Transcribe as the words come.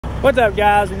What's up,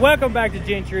 guys? Welcome back to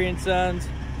Gentry and Sons.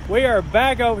 We are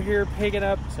back over here picking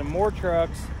up some more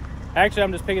trucks. Actually,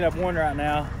 I'm just picking up one right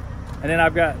now, and then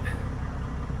I've got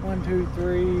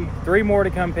three more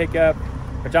to come pick up,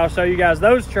 which I'll show you guys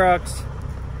those trucks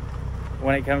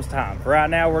when it comes time. For right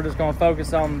now, we're just going to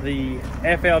focus on the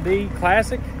FLD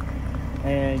Classic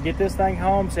and get this thing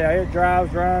home, see how it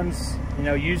drives, runs, you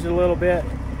know, use it a little bit.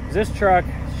 This truck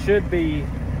should be,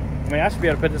 I mean, I should be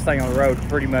able to put this thing on the road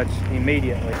pretty much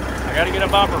immediately. I got to get a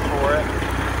bumper for it.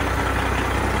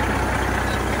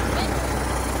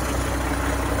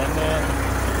 And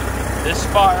then this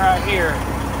spot right here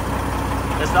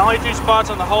is the only two spots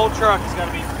on the whole truck that's got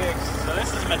to be fixed. So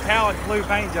this is a metallic blue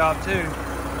paint job too.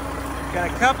 Got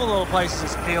a couple little places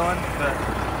it's peeling, but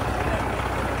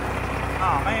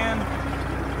oh man,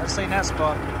 I've seen that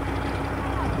spot.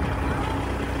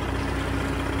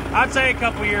 I'd say a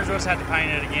couple years we'll just have to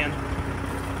paint it again.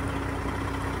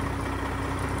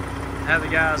 Have the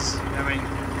guys, I mean,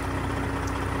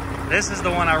 this is the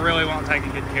one I really want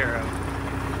taken good care of.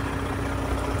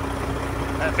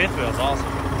 That fifth wheel is awesome.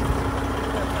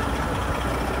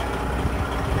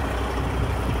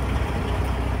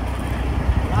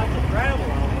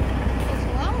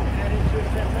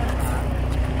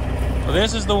 Well,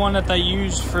 this is the one that they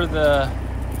used for the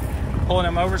pulling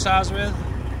them oversized with.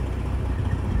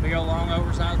 Big old long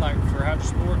oversized, like for Hydro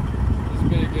Sport. This would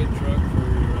be a good truck for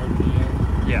your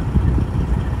RGM. Yeah.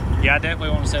 Yeah, I definitely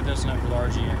want to set this one up for the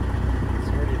RGM. It's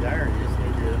already there. You just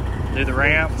need to do the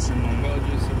ramps and build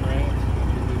you some ramps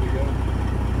and you're good to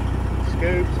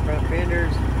go. Scoops, front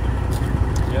fenders.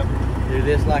 Yep. Do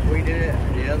this like we did it,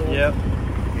 the other one. Yep.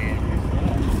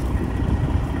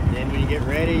 And then when you get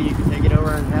ready, you can take it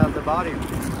over and have the body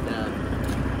done.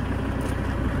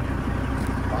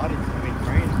 Body's, I mean,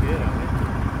 frame's good on it.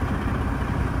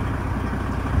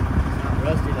 It's not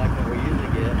rusty like what we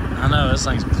usually get. I know, this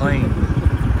thing's clean.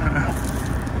 It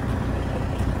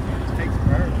takes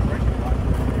forever to break the body.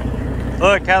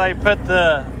 Look how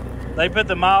they put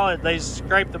the mileage, they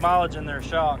scrape the mileage in their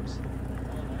shocks.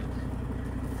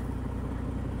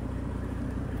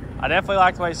 I definitely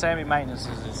like the way Sammy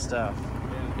maintenances his stuff.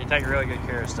 He takes really good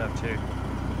care of stuff too.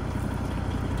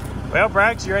 Well,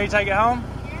 Brax, you ready to take it home?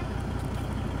 Yeah.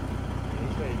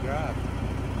 He's ready to drive.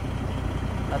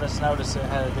 I just noticed it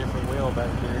had a different wheel back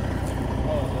here.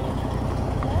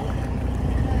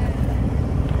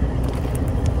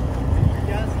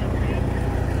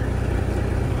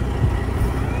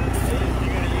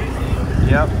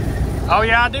 Yep. Oh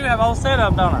yeah, I do have a whole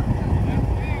setup, don't I?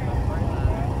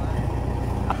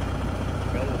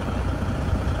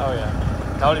 Oh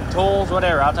yeah. Told him tools,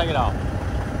 whatever. I'll take it off.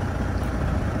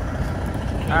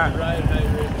 All right. Right, how you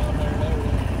written on there and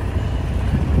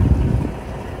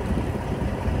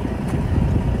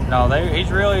everything. No,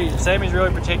 Sammy's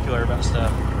really particular about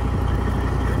stuff.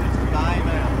 Buy him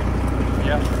out.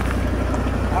 Yep.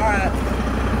 All right.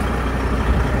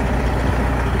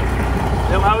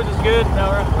 Them hoses good? No,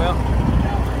 well.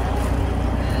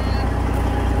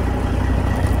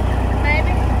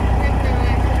 Maybe.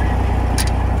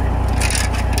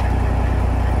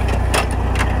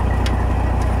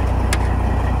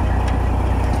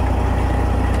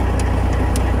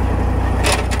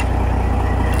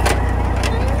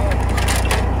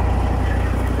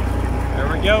 There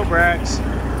we go, Brax.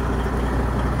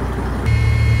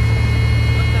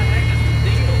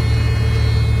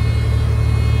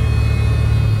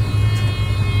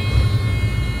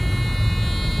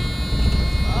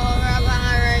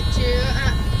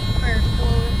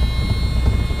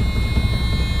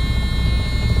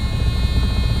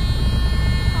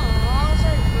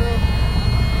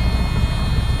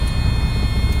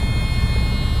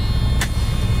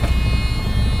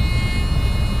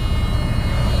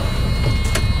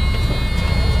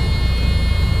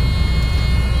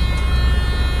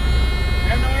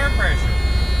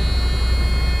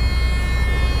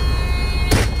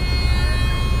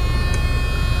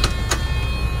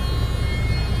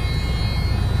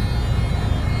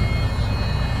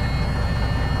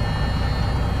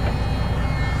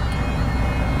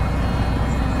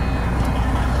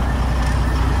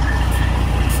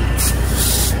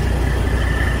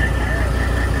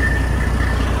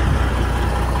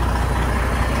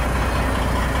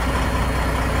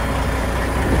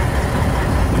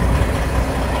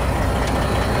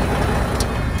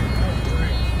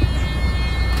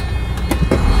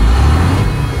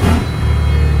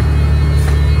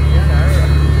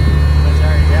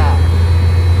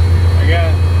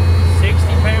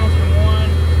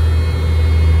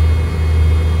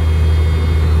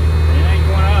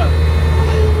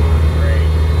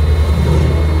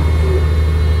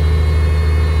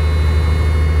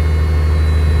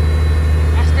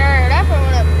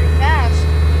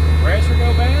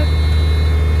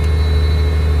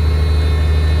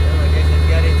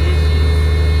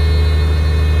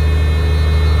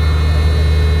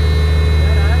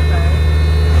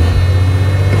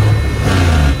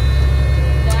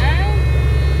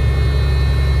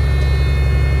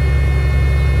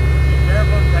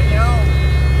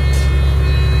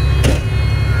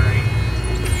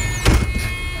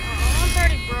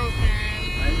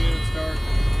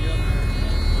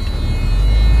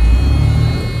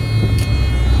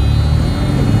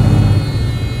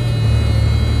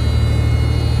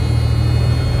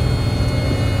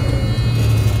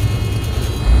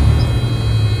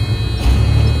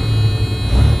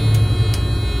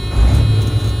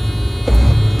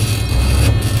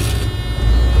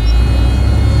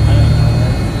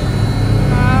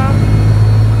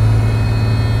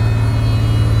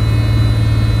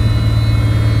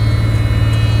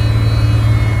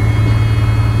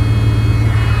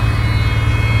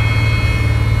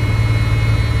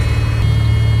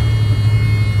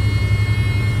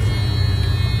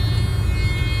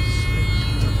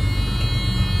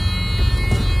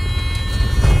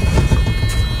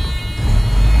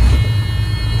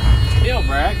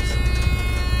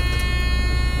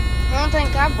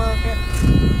 I broke it.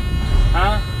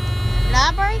 Huh? Did I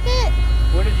break it?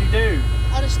 What did you do?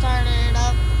 I just started it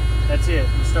up. That's it.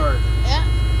 You started. Yeah.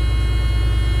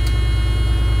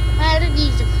 I did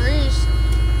use the cruise.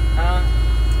 Huh?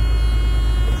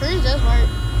 The cruise does work.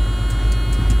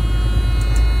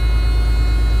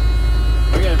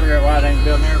 We gotta figure out why it ain't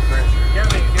building air pressure. You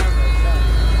gotta be careful.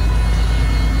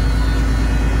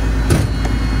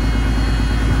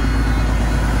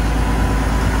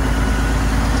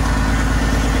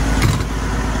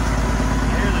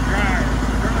 Here's the dryer.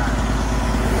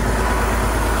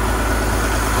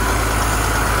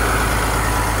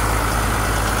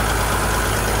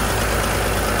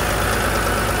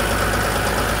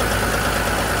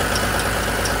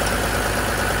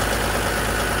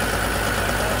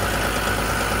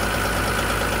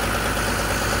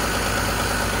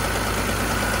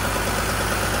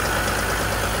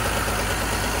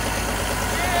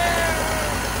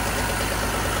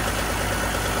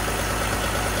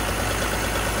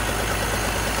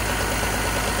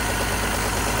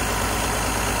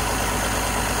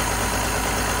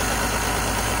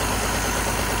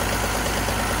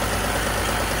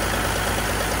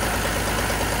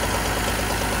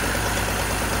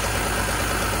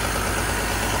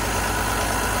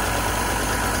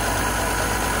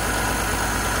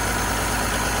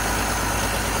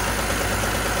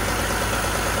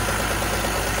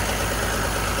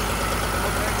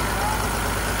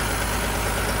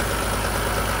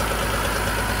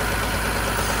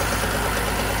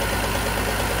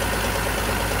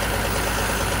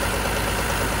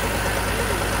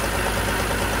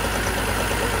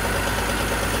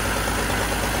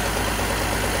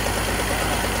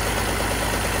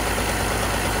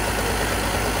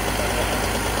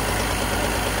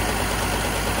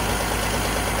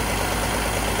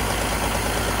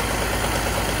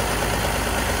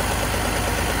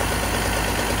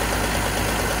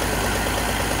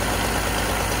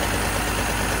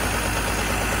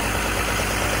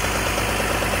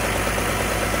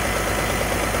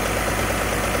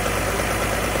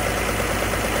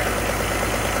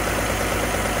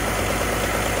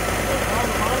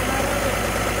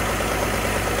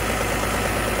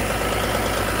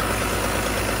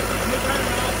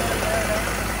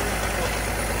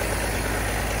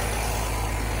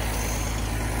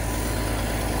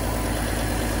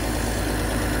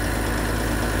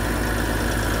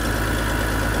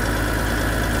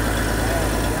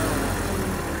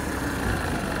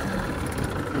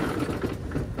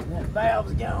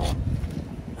 Valve's gone.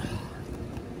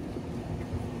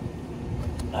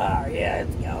 Oh, yeah,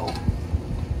 it's gone.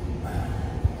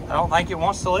 I don't think it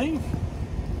wants to leave.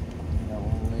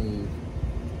 Don't leave.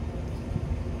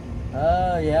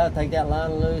 Oh, yeah, take that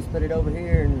line loose, put it over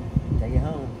here, and take it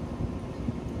home.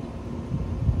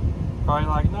 Probably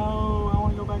like, no, I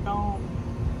want to go back home.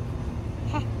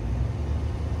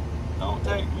 Don't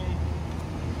take me.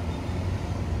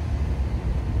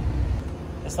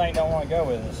 This thing don't want to go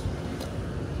with us.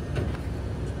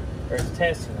 Or it's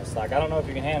testing us. Like, I don't know if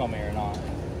you can handle me or not.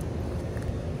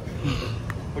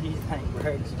 What do you think,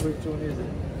 Brax? Which one is it?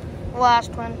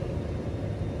 Last one.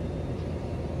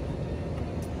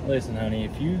 Listen, honey,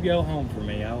 if you go home for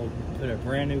me, I will put a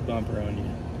brand new bumper on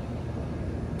you.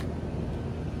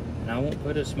 And I won't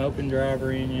put a smoking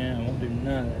driver in you. I won't do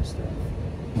none of that stuff.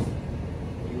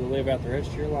 You will live out the rest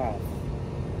of your life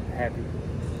happy.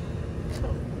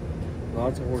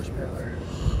 Lots of horsepower.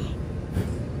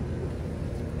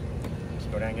 Let's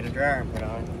go down and get a dryer and put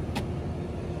on.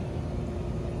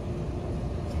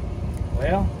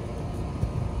 Well,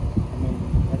 I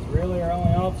mean, that's really our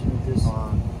only option with this.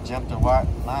 Jump the white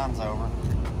lines over.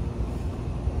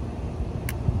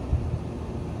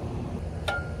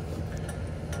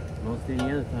 Most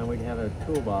any other time we'd have a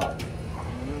toolbox.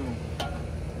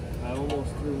 I almost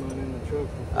threw mine in the truck.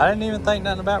 I didn't even think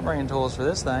nothing about bringing tools for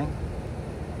this thing.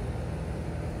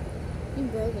 You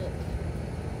broke it.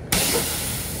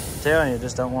 I'm telling you,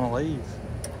 just don't want to leave.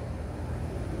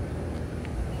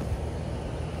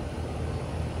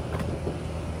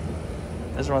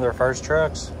 This is one of their first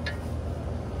trucks.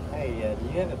 Hey, do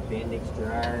you have a Bendix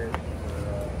dryer?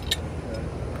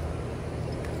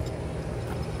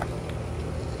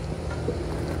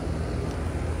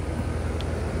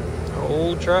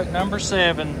 Old truck number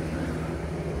 7.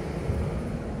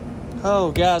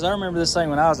 Oh, guys, I remember this thing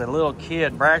when I was a little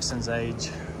kid, Braxton's age,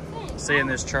 seeing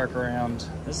this truck around.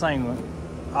 This thing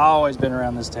always been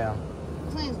around this town.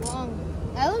 This thing's long.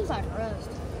 That looks like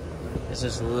rust. It's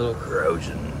just a little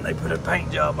corrosion. They put a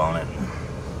paint job on it.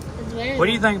 It's very What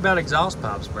do you think about exhaust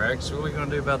pipes, Brax? What are we going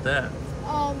to do about that?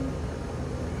 Uh,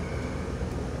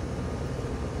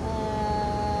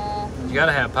 You got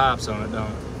to have pipes on it, don't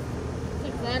it? I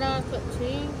think That on put 2,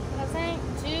 I think.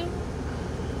 2,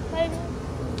 maybe.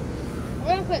 We're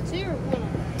gonna put 2 or 1 on.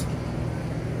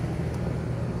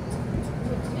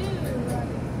 Put 2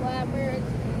 like flatbread.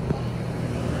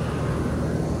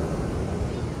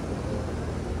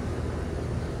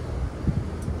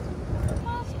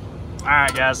 All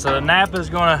right, guys. So Napa's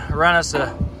gonna run us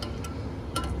an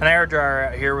air dryer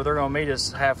out here where they're gonna meet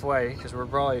us halfway because we're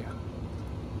probably,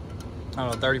 I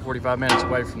don't know, 30, 45 minutes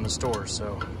away from the store.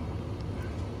 So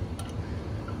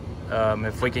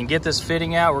if we can get this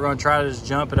fitting out, we're gonna try to just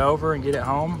jump it over and get it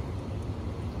home.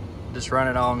 Just run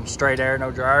it on straight air,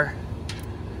 no dryer.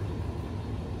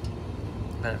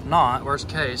 But if not, worst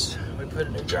case, we put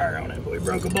a new dryer on it, but we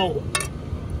broke a bolt.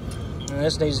 And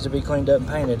this needs to be cleaned up and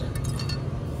painted.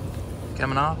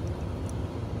 Coming off?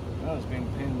 Oh, it's being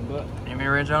a pain in the butt. Give me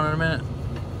a wrench on it in a minute.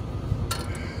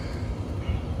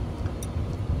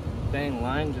 Dang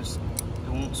line just, it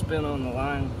won't spin on the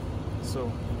line.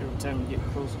 So every time you get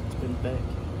closer, it spins back.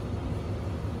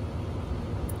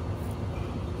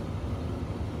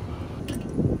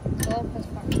 Oh, that's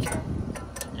probably true.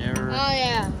 You ever, Oh,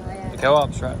 yeah. Oh, yeah. the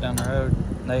co-op's right down the road.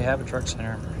 They have a truck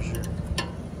center, I'm pretty sure.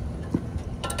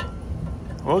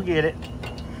 We'll get it.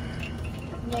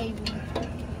 Maybe.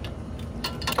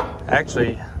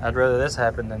 Actually, I'd rather this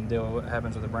happen than deal with what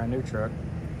happens with a brand new truck.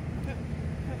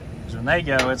 Because when they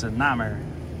go, it's a nightmare.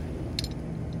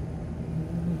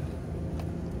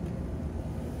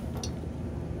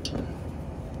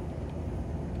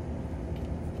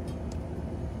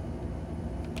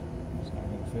 It's not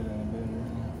gonna fit any better.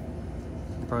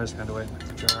 Probably just gonna wait to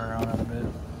put the dryer on it a bit.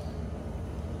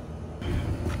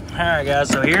 Alright guys,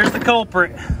 so here's the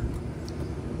culprit.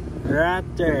 Right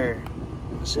there.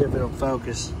 Let's see if it'll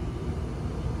focus.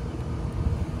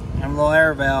 Them little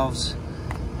air valves.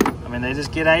 I mean, they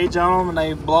just get age on them and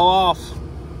they blow off.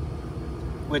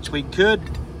 Which we could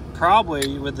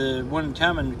probably, with the one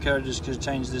coming, could just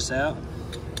change this out.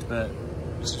 But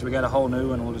since we got a whole new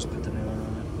one, we'll just put the new one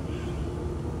on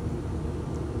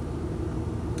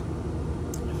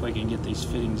it. If we can get these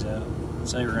fittings out.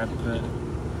 Say we're gonna have to put,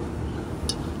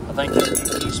 I think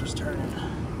that piece was turning.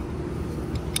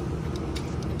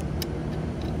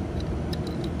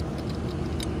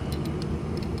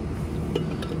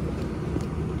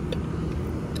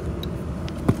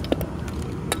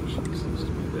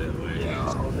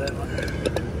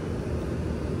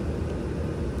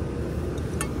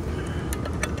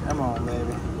 Come on,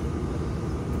 baby.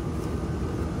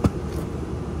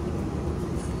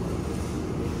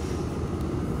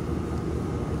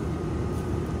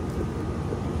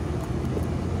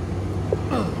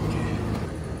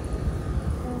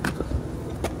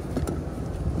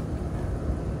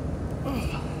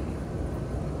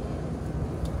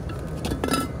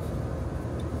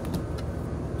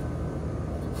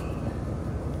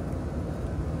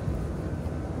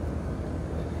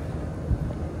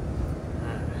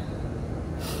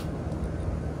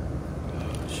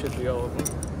 Should be all of them.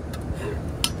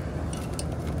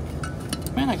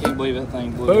 Man, I can't believe that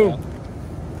thing blew Boom. out.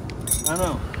 I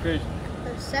know, crazy.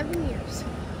 For 7 years.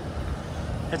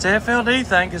 It's a FLD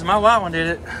thing, because my white one did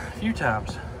it a few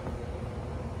times.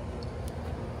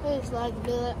 I just like to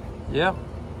do that. Yep.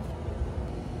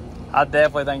 I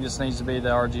definitely think this needs to be the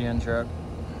RGN truck.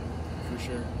 For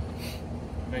sure.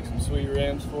 Make some sweet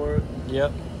rams for it.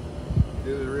 Yep.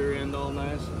 Do the rear end all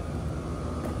nice.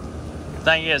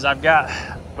 Thing is, we've got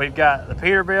the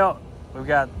Peterbilt, we've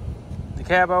got the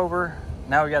cab over,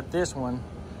 now we got this one,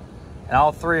 and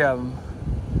all three of them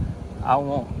I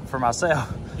want for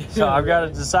myself. So I've got to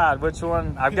decide which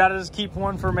one. I've got to just keep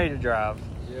one for me to drive.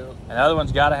 Yep. And the other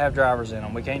one's got to have drivers in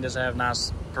them. We can't just have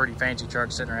nice, pretty fancy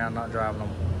trucks sitting around not driving them.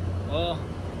 Well,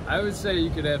 I would say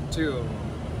you could have 2 of them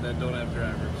that don't have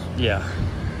drivers. Yeah.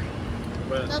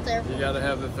 But Not there. you got to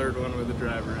have the 3rd one with a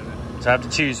driver in it. So I have to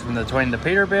choose between the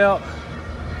Peterbilt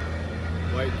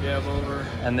White cab over.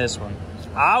 and this one.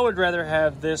 I would rather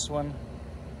have this one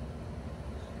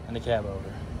and the cab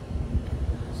over.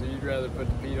 So you'd rather put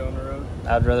the Pete on the road?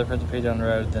 I'd rather put the Pete on the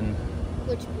road than,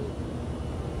 Which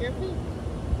Pete? Your Pete?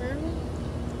 Her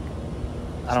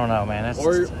Pete? I don't know, man. That's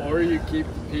Or you keep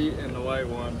the Pete and the white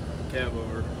one, cab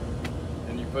over,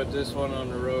 and you put this one on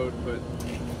the road, but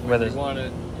when Whether- you want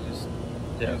it, you just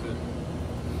Yeah. use it.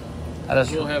 I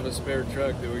just, We'll have a spare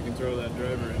truck that we can throw that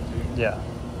driver into. yeah.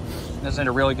 Just need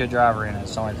a really good driver in it.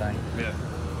 It's the only thing. Yeah.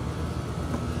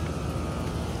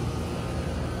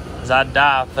 Because I'd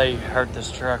die if they hurt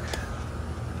this truck.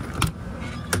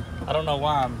 I don't know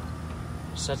why I'm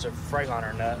such a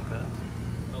Freightliner nut, but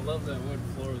I love that wood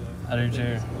floor though. I do too.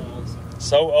 It's awesome.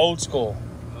 So old school.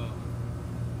 Oh.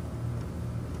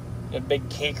 Got a big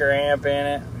kicker amp in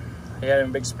it. He had a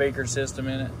big speaker system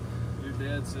in it. Your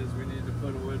dad says we need to put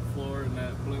a wood floor in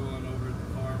that blue one over at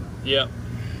the farm. Yep.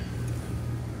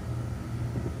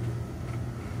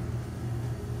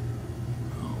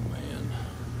 Oh man.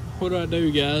 What do I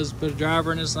do, guys? Put a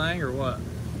driver in this thing or what?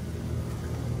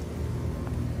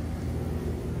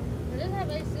 It does have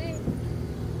AC.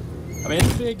 I mean,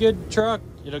 it'll be a good truck.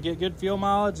 It'll get good fuel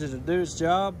mileage. It'll do its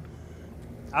job.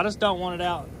 I just don't want it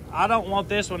out. I don't want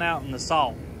this one out in the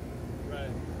salt. Right.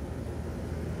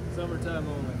 Summertime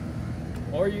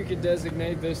only. Or you could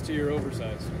designate this to your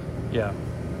oversized. Yeah.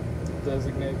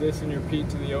 Designate this in your Pete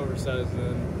to the oversized,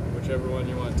 then whichever one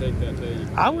you want to take that day.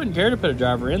 I wouldn't care to put a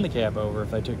driver in the cab over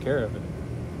if they took care of it.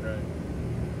 Right.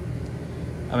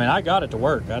 I mean, I got it to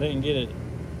work. I didn't get it,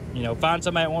 you know, find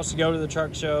somebody that wants to go to the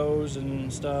truck shows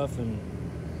and stuff. And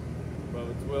Well,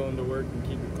 it's willing to work and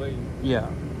keep it clean. yeah.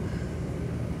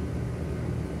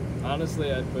 Honestly,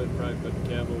 probably put the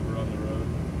cab over on the road.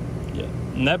 Yeah.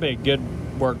 And that'd be a good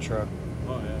work truck.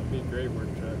 Oh yeah, it'd be a great work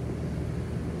truck.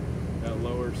 Got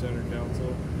lower center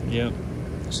console. Yep.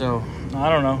 So, I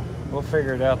don't know. We'll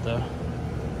figure it out, though.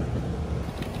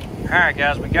 All right,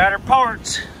 guys, we got our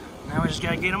parts. Now we just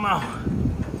got to get them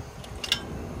on.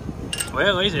 Well,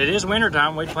 at least it is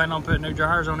wintertime. We plan on putting new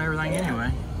dryers on everything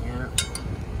anyway. Yeah.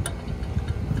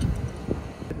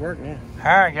 Good work now.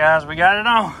 All right, guys, we got it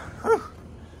on. Whew.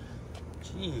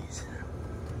 Jeez.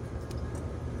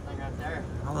 Thing right there.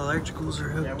 All the electricals are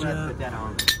hooked Yeah, we'll have to up. put that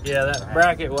on. Yeah, that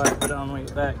bracket we'll have to put on when we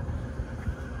get back.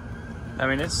 I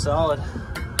mean, it's solid.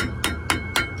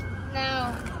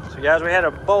 Now, So, guys, we had a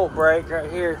bolt break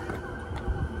right here.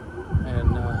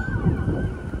 And,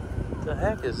 what the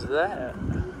heck is that?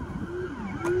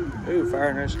 Ooh, fire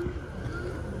inertia.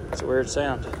 That's a weird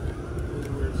sound.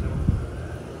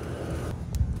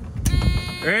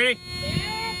 Ready?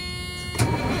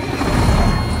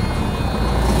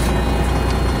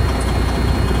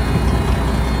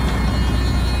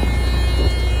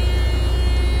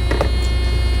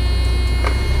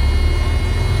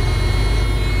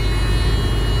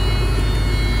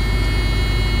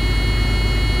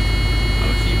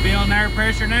 Feeling air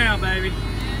pressure now, baby.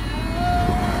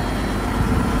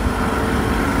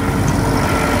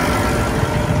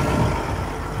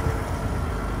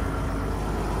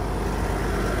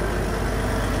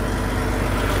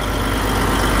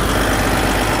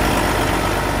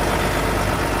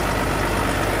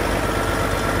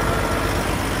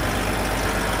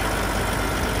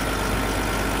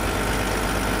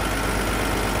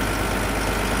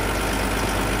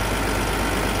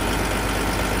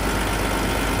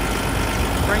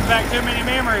 Brings back too many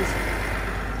memories.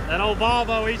 That old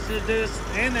Volvo, we used to do this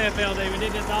in the FLD. We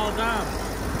did this all the time.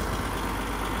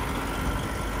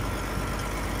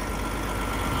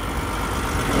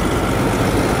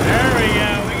 There we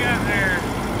go. We got there.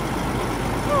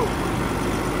 Woo.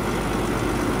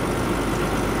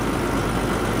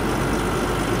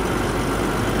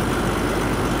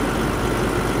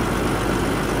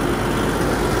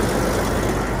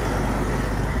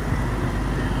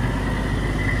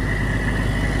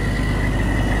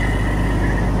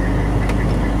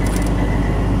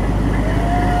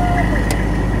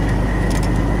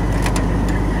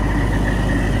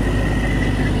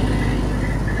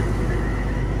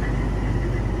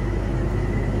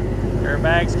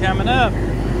 Airbag's coming up.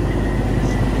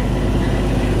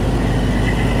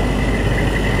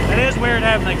 It is weird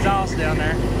having the exhaust down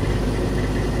there.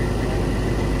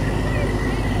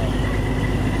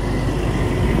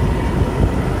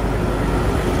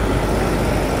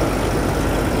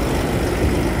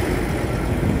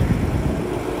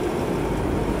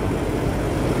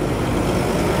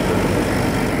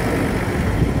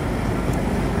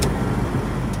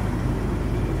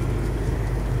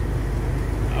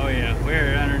 Oh yeah, we're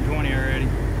at 120 already.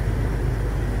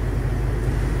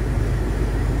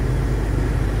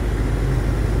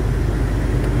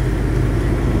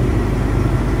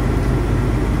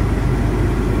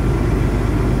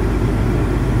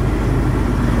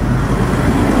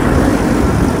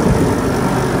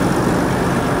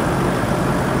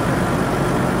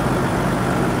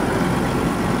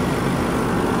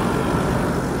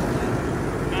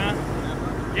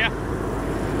 Yeah.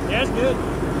 Yeah, it's good.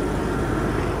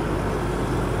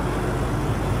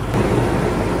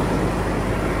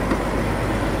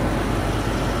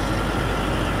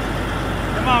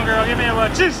 Come on, girl, give me a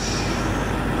what?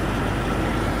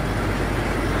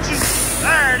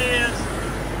 There it is.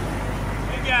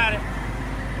 We got it.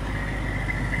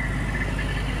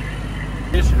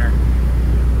 Conditioner.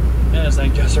 Man, this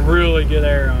thing got some really good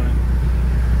air on it.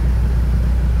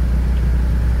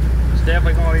 It's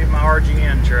definitely going to be my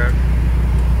RGN truck.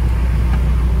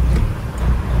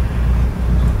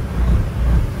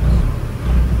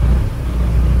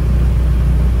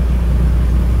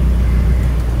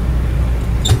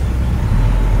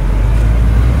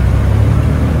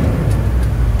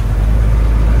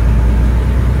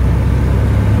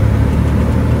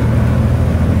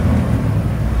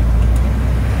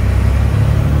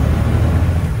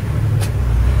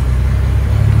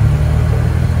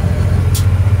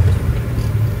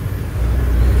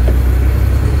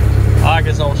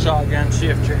 this old shotgun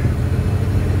shifter.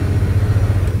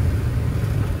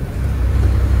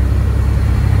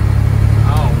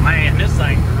 Oh man, this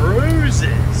thing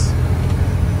cruises.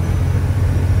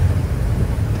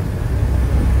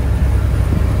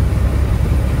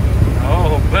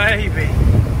 Oh baby.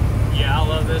 Yeah, I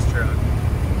love this truck.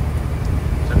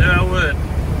 I knew I would.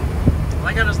 I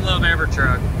think I just love every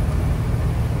truck.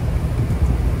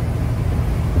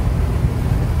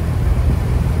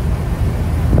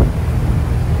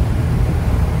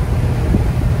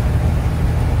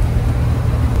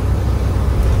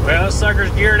 Well, this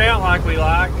sucker's geared out like we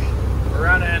like. We're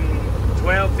running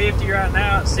 1250 right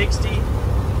now at 60.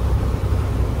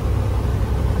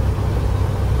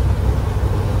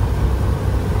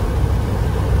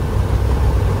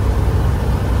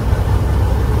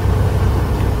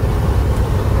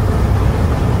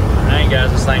 Dang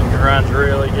guys, this thing runs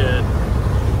really good.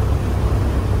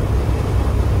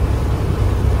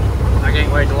 I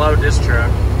can't wait to load this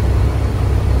truck.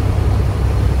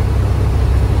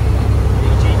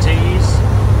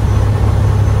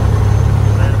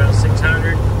 About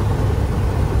 600.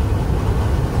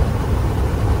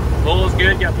 Bull's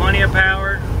good, got plenty of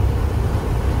power.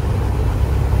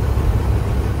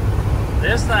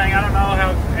 This thing, I don't know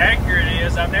how accurate it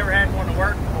is. I've never had one to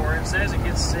work before. It says it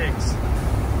gets 6.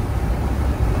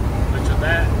 Which with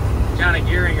that kind of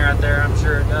gearing right there, I'm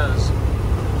sure it does.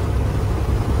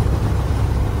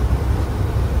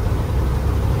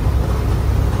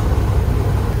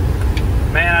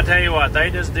 Man, I tell you what, they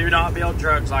just do not build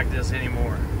trucks like this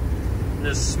anymore.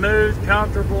 Just smooth,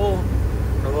 comfortable,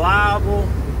 reliable,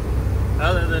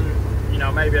 other than, you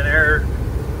know, maybe an air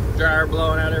dryer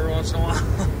blowing out every once in a while.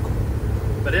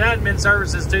 But it hadn't been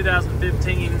serviced since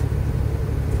 2015.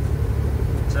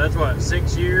 So that's what,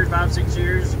 6 years, 5, 6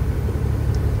 years?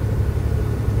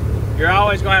 You're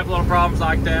always gonna have little problems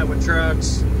like that with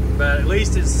trucks, but at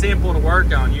least it's simple to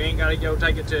work on. You ain't gotta go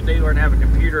take it to a dealer and have a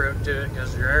computer up to it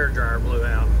because your air dryer blew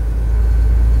out.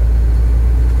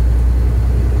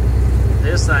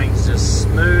 This thing's just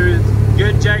smooth,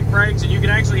 good jake brakes, and you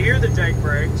can actually hear the jake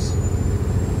brakes.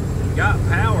 Got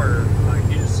power, like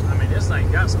just, I mean, this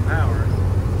thing got some power.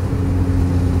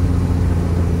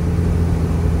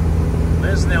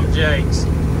 Listen to them jakes.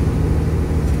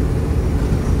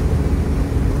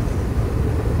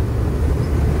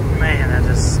 Man, I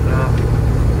just,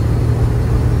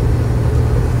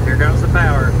 here comes the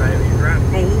power, baby, right?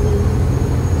 Boom.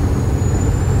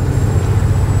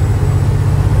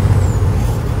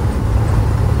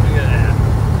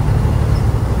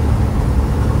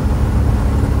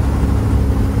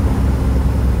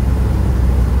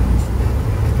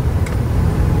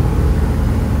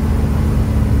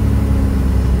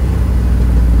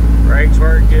 Brakes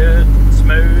work good,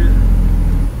 smooth.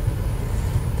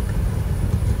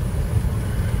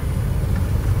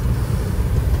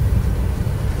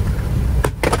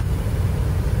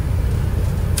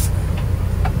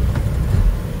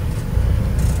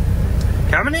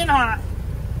 Coming in hot.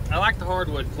 I like the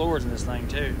hardwood floors in this thing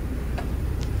too.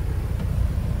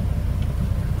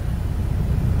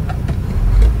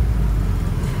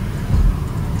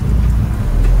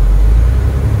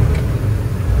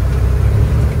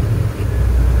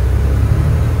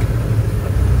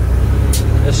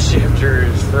 This shifter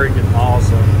is freaking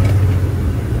awesome.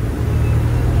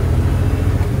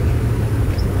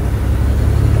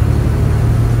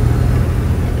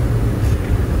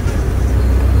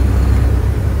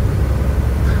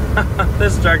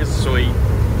 This truck is sweet.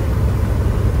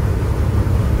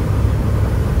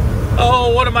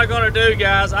 Oh, what am I gonna do,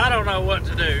 guys? I don't know what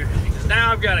to do. Because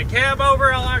now I've got a cab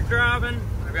over I like driving,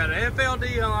 I've got an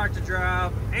FLD I like to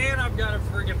drive, and I've got a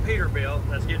freaking Peterbilt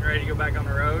that's getting ready to go back on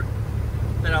the road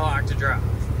that I like to drive.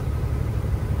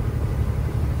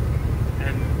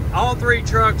 And all three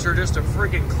trucks are just a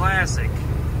freaking classic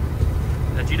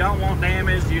that you don't want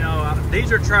damaged. You know,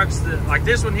 these are trucks that, like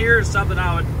this one here is something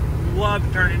I would love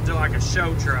to turn into like a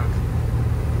show truck.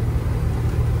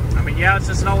 I mean, yeah, it's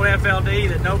just an old FLD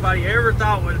that nobody ever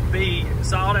thought would be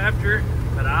sought after,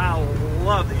 but I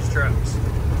love these trucks.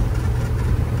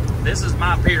 This is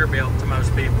my Peterbilt to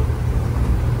most people.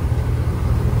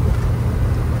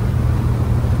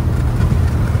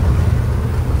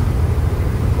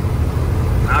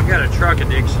 I've got a truck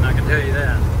addiction, I can tell you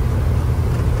that.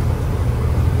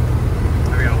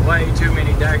 I've got way too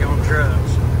many daggone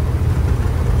trucks.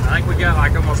 I think we got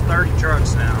like almost 30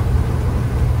 trucks now.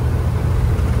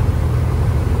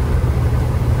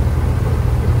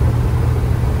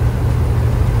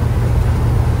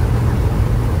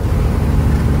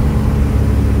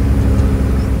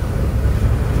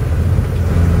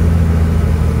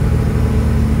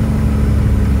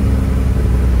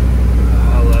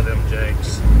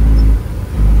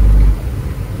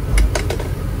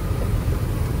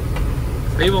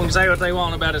 People can say what they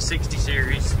want about a 60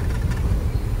 series.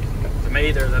 To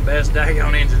me, they're the best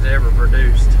daggone engines ever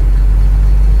produced.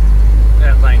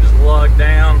 That thing just lugged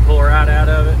down, pull right out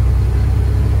of it.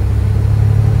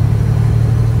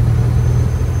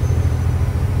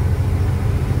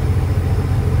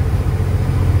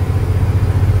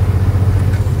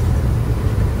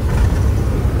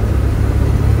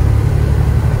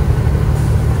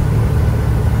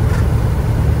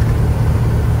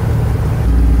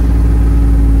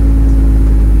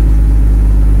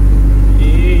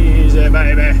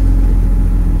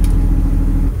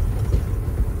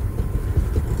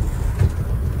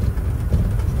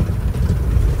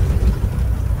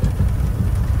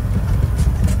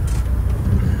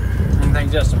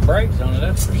 Just some brakes on it,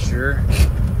 that's for sure.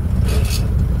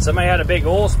 Somebody had a big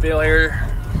oil spill here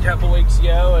a couple weeks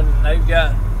ago, and they've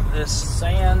got this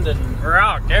sand and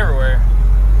rock everywhere.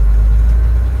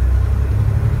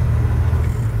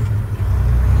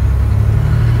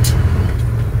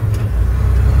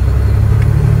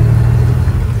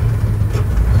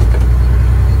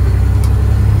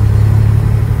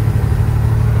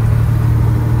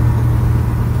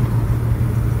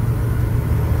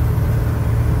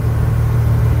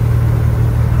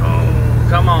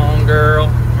 Come on, girl.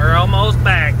 We're almost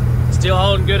back. Still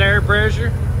holding good air pressure.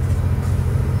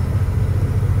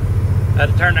 Had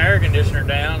to turn the air conditioner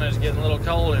down. It's getting a little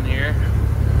cold in here.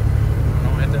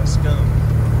 Don't hit that skunk.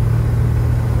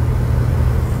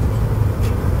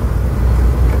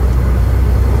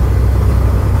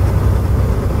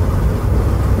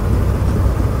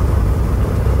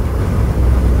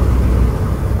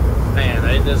 Man,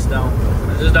 they just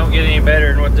don't get any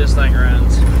better than what this thing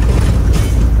runs.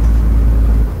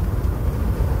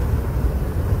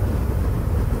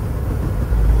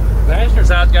 Passenger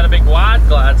side's got a big wide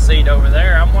glide seat over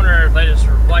there. I'm wondering if they just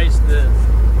replaced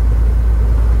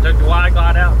took the wide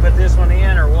glide out and put this one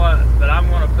in or what, but I'm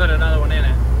going to put another one in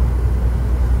it.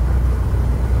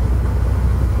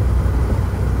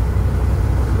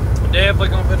 I'm definitely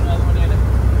going to put another one in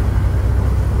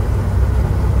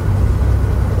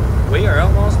it. We are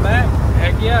almost back.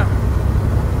 Heck yeah.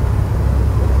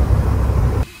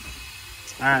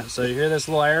 Alright, so you hear this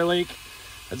little air leak?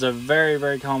 It's a very,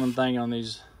 very common thing on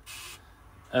these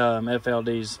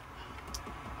FLDs.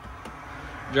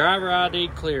 Driver ID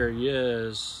clear,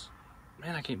 yes.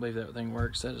 Man, I can't believe that thing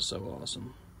works. That is so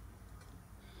awesome.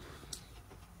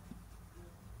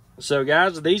 So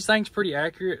guys, these things pretty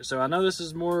accurate. So I know this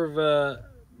is more of a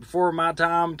before my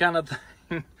time kind of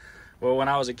thing. Well, when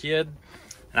I was a kid,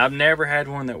 and I've never had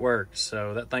one that works.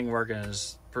 So that thing working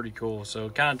is pretty cool. So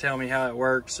kind of tell me how it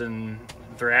works and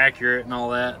if they're accurate and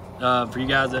all that. For you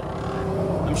guys that,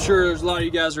 I'm sure there's a lot of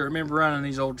you guys that remember running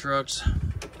these old trucks.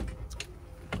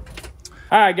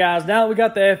 All right, guys, now that we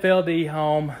got the FLD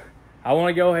home, I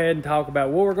want to go ahead and talk about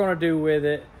what we're going to do with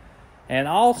it. And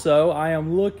also, I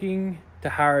am looking to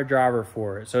hire a driver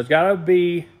for it. So it's got to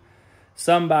be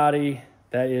somebody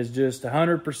that is just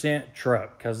 100%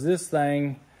 truck, because this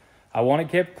thing, I want it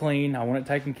kept clean. I want it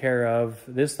taken care of.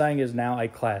 This thing is now a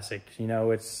classic. You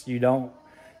know, it's you don't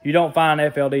find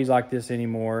FLDs like this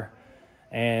anymore.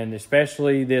 And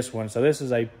especially this one. So this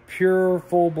is a pure,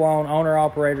 full-blown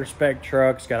owner-operator spec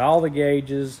truck. It's got all the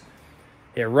gauges.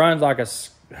 It runs like a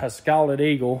Scalded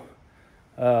Eagle.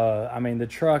 I mean, the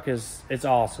truck it's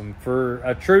awesome. For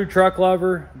a true truck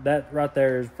lover, that right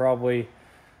there is probably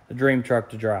the dream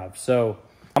truck to drive. So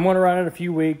I'm going to run it a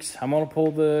few weeks. I'm going to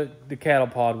pull the cattle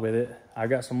pod with it. I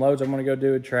got some loads I'm going to go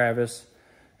do with Travis.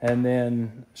 And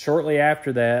then shortly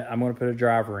after that, I'm going to put a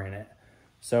driver in it.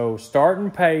 So start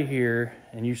and pay here,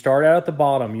 and you start out at the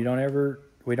bottom. We don't ever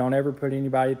put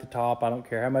anybody at the top. I don't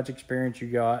care how much experience you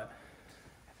got,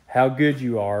 how good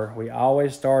you are. We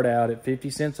always start out at 50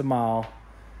 cents a mile.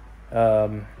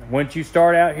 Once you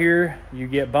start out here, you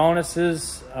get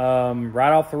bonuses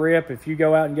right off the rip. If you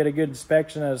go out and get a good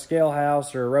inspection at a scale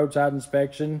house or a roadside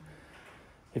inspection,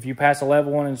 if you pass a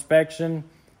level 1 inspection,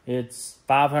 it's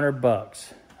 $500.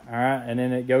 All right, and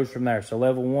then it goes from there. So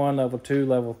level 1, level 2,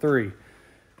 level 3.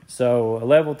 So a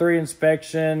level 3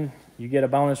 inspection, you get a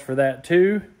bonus for that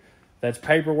too. That's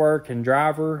paperwork and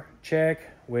driver check,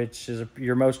 which is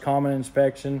your most common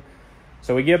inspection.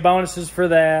 So we give bonuses for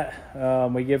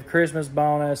that. We give Christmas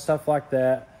bonus, stuff like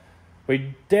that.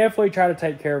 We definitely try to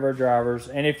take care of our drivers.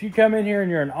 And if you come in here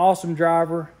and you're an awesome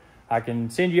driver, I can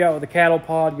send you out with a cattle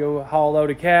pod, go haul a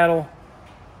load of cattle.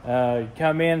 You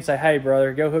come in and say, hey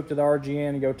brother, go hook to the RGN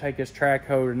and go take this track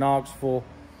hoe to Knoxville.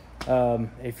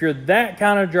 If you're that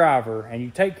kind of driver and you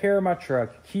take care of my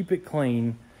truck, keep it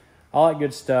clean, all that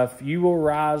good stuff, you will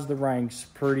rise the ranks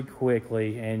pretty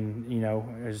quickly. And, you know,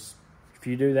 if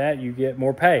you do that, you get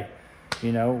more pay.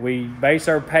 You know, we base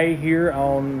our pay here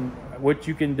on what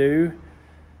you can do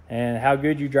and how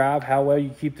good you drive, how well you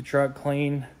keep the truck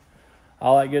clean,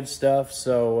 all that good stuff.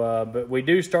 So, but we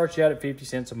do start you out at 50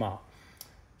 cents a mile.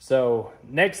 So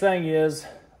next thing is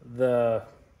the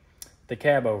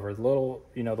cab over, the little,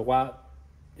 you know, the white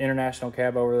International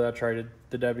cab over that I traded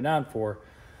the W9 for.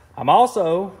 I'm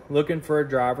also looking for a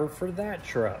driver for that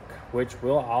truck, which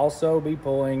will also be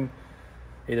pulling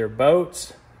either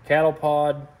boats, cattle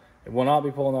pod. It will not be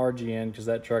pulling the RGN because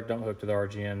that truck don't hook to the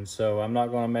RGN. So I'm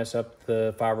not going to mess up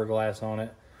the fiberglass on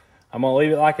it. I'm going to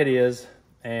leave it like it is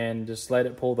and just let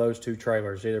it pull those two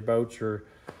trailers, either boats or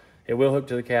it will hook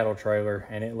to the cattle trailer,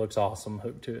 and it looks awesome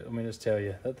hooked to it. Let me just tell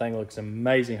you, that thing looks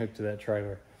amazing hooked to that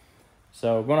trailer.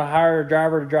 So I'm going to hire a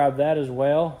driver to drive that as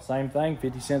well. Same thing,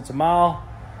 50 cents a mile.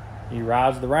 You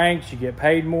rise the ranks, you get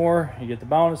paid more, you get the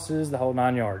bonuses, the whole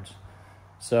 9 yards.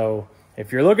 So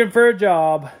if you're looking for a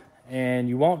job and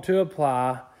you want to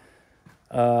apply,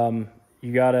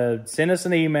 you got to send us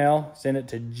an email. Send it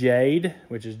to Jade,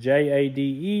 which is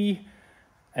Jade,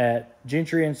 at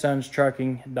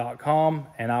GentryandSonsTrucking.com,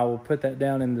 and I will put that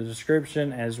down in the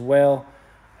description as well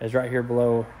as right here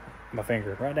below my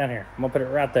finger, right down here. I'm going to put it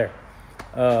right there.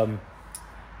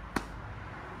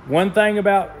 One thing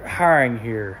about hiring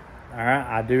here, all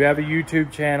right, I do have a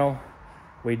YouTube channel.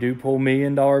 We do pull $1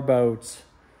 million boats.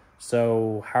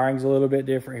 So hiring's a little bit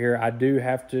different here. I do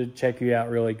have to check you out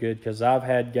really good because I've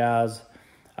had guys,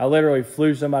 I literally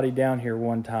flew somebody down here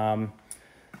one time.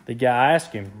 The guy, I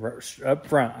asked him up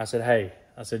front, I said, hey,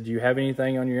 do you have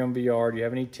anything on your MVR? Do you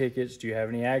have any tickets? Do you have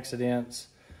any accidents?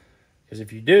 Because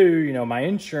if you do, you know, my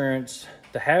insurance,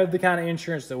 to have the kind of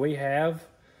insurance that we have,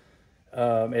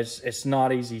 it's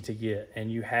not easy to get.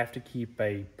 And you have to keep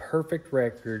a perfect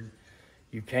record.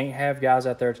 You can't have guys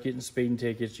out there getting speeding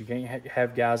tickets. You can't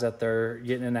have guys out there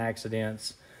getting in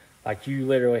accidents. Like, you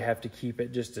literally have to keep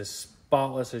it just as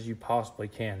spotless as you possibly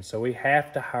can. So we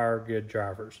have to hire good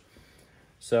drivers.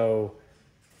 So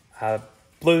I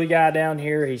flew the guy down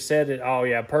here. He said that, oh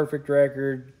yeah, perfect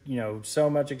record, you know,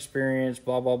 so much experience,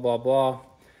 blah, blah, blah, blah.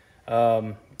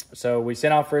 So we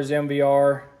sent off for his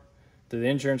MVR to the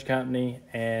insurance company,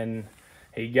 and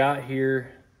he got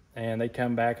here and they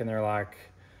come back and they're like,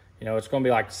 you know, it's going to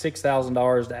be like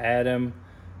 $6,000 to add him.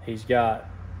 He's got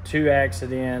 2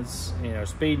 accidents, you know,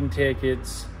 speeding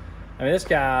tickets. I mean, this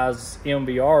guy's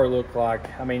MVR looked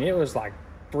like, I mean, it was like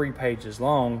 3 pages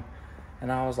long. And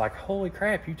I was like, holy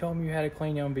crap, you told me you had a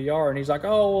clean MVR. And he's like,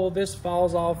 oh, well, this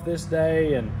falls off this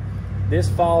day and this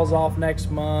falls off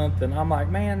next month. And I'm like,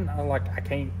 man, I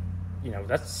can't, you know,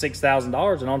 that's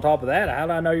 $6,000. And on top of that, how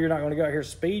do I know you're not going to go out here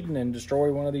speeding and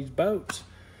destroy one of these boats?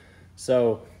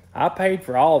 So I paid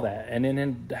for all that. And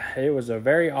then it was a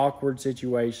very awkward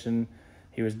situation.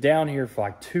 He was down here for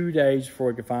like 2 days before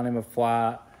we could find him a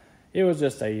flight. It was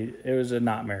just it was a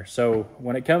nightmare. So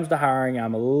when it comes to hiring,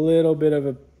 I'm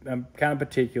kind of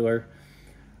particular,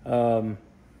 and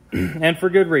for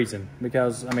good reason,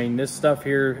 because I mean, this stuff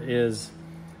here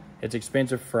it's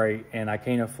expensive freight, and I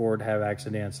can't afford to have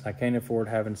accidents. I can't afford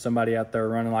having somebody out there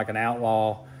running like an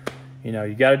outlaw. You know,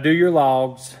 you got to do your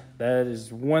logs. That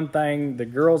is one thing the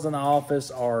girls in the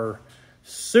office are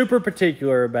super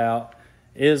particular about,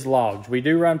 is logs. We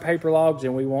do run paper logs,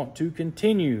 and we want to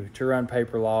continue to run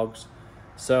paper logs.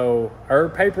 So our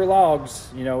paper logs,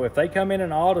 you know, if they come in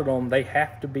and audit them, they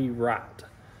have to be right.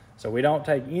 So we don't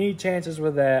take any chances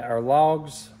with that. Our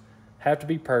logs have to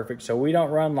be perfect. So we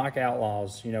don't run like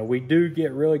outlaws. You know, we do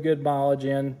get really good mileage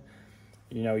in.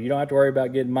 You know, you don't have to worry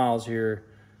about getting miles here.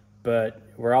 But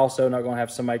we're also not going to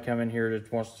have somebody come in here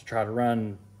that wants to try to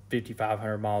run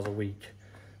 5,500 miles a week.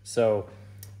 So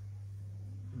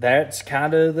that's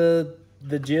kind of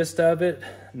the gist of it.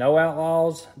 No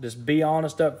outlaws. Just be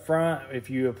honest up front. If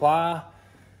you apply,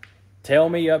 tell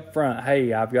me up front,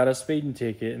 hey, I've got a speeding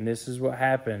ticket and this is what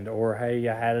happened. Or, hey,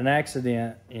 I had an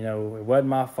accident. You know, it wasn't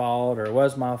my fault, or it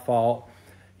was my fault.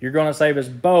 You're going to save us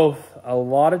both a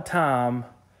lot of time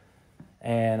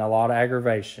and a lot of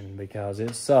aggravation, because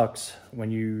it sucks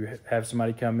when you have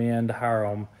somebody come in to hire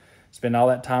them, spend all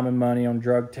that time and money on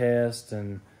drug tests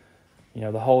and, you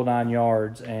know, the whole 9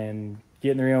 yards, and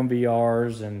getting their own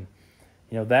VRs, and,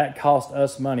 you know, that costs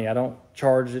us money. I don't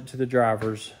charge it to the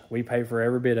drivers. We pay for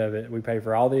every bit of it. We pay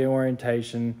for all the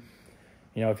orientation.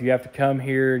 You know, if you have to come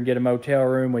here and get a motel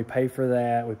room, we pay for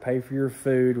that. We pay for your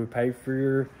food. We pay for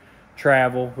your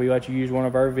travel. We let you use one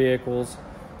of our vehicles.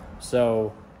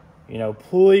 So, you know,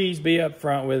 please be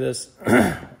upfront with us,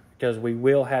 because we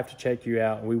will have to check you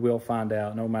out. We will find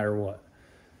out no matter what.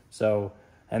 So,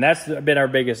 and that's been our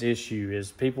biggest issue,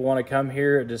 is people want to come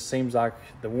here. It just seems like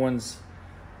the ones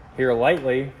here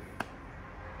lately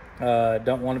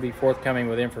don't want to be forthcoming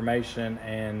with information,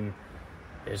 and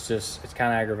it's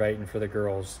kind of aggravating for the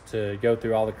girls to go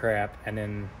through all the crap and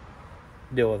then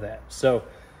deal with that. So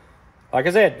like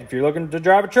I said, if you're looking to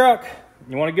drive a truck,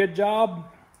 you want a good job,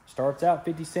 starts out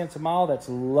 50 cents a mile. That's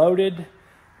loaded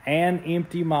and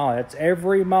empty mile. That's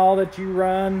every mile that you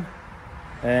run,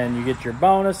 and you get your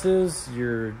bonuses,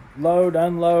 your load,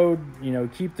 unload, you know,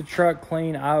 keep the truck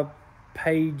clean. I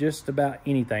pay just about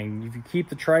anything. If you keep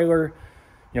the trailer,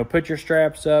 you know, put your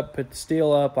straps up, put the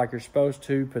steel up like you're supposed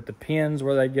to, put the pins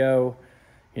where they go.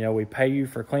 You know, we pay you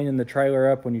for cleaning the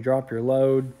trailer up when you drop your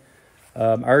load.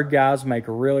 Our guys make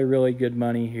really, really good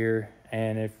money here.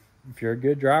 And if you're a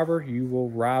good driver, you will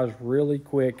rise really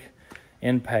quick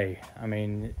in pay. I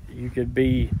mean, you could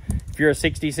be, if you're a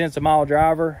 60 cents a mile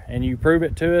driver and you prove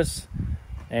it to us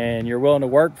and you're willing to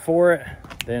work for it,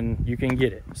 then you can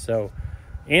get it. So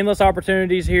endless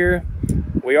opportunities here.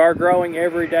 We are growing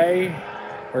every day.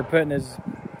 We're putting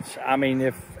I mean,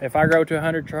 if I grow to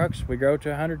 100 trucks, we grow to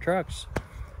 100 trucks.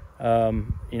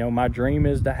 You know, my dream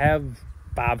is to have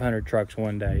 500 trucks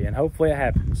one day, and hopefully it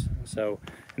happens. So,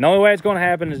 and the only way it's going to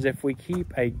happen is if we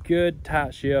keep a good,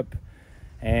 tight ship,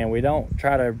 and we don't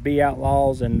try to be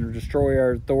outlaws and destroy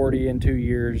our authority in 2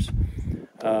 years.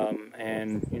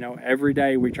 And, you know, every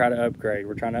day we try to upgrade.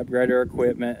 We're trying to upgrade our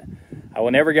equipment. I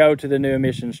will never go to the new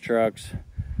emissions trucks,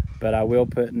 but I will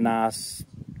put nice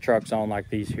trucks on like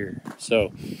these here.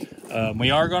 So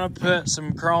we are going to put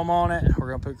some chrome on it. We're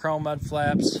going to put chrome mud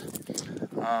flaps,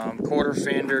 quarter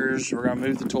fenders. We're going to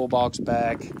move the toolbox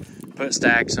back, put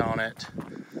stacks on it.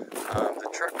 The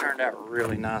truck turned out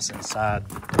really nice inside.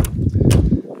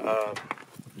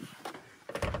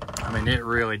 I mean, it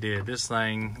really did. This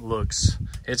thing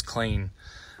it's clean.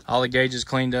 All the gauges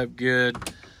cleaned up good.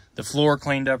 The floor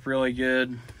cleaned up really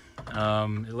good.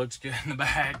 It looks good in the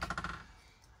back.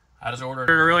 I just ordered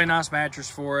a really nice mattress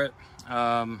for it.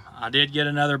 I did get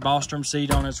another Bostrom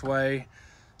seat on its way.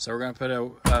 So we're gonna put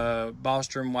a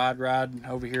Bostrom wide ride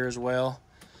over here as well.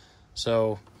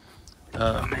 So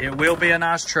it will be a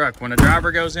nice truck. When the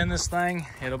driver goes in this thing,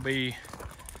 it'll be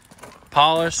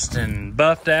polished and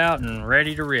buffed out and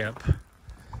ready to rip.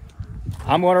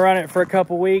 I'm gonna run it for a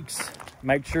couple weeks,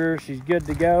 make sure she's good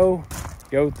to go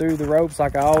through the ropes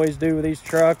like I always do with these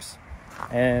trucks.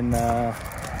 And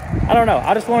I don't know,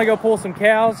 I just want to go pull some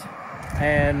cows,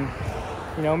 and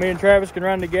you know, me and Travis can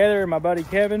run together, and my buddy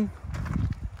Kevin.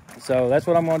 So that's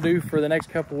what I'm going to do for the next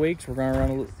couple weeks. We're going to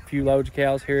run a few loads of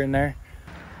cows here and there.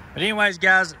 But anyways,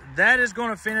 guys, that is going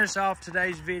to finish off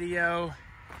today's video.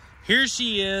 Here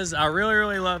she is. I really,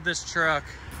 really love this truck,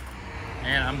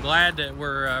 and I'm glad that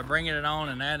we're bringing it on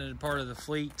and adding it part of the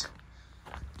fleet.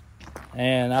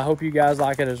 And I hope you guys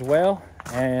like it as well.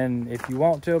 And if you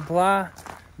want to apply,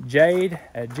 Jade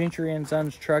at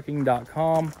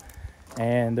GentryandSonsTrucking.com,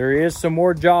 and there is some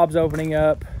more jobs opening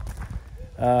up,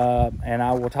 and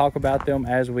I will talk about them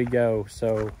as we go.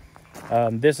 So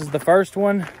this is the first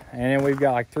one, and then we've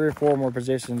got like 3 or 4 more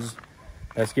positions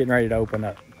that's getting ready to open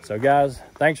up. So guys,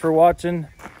 thanks for watching.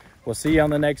 We'll see you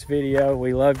on the next video.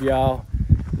 We love y'all,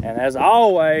 and as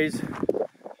always,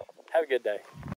 have a good day.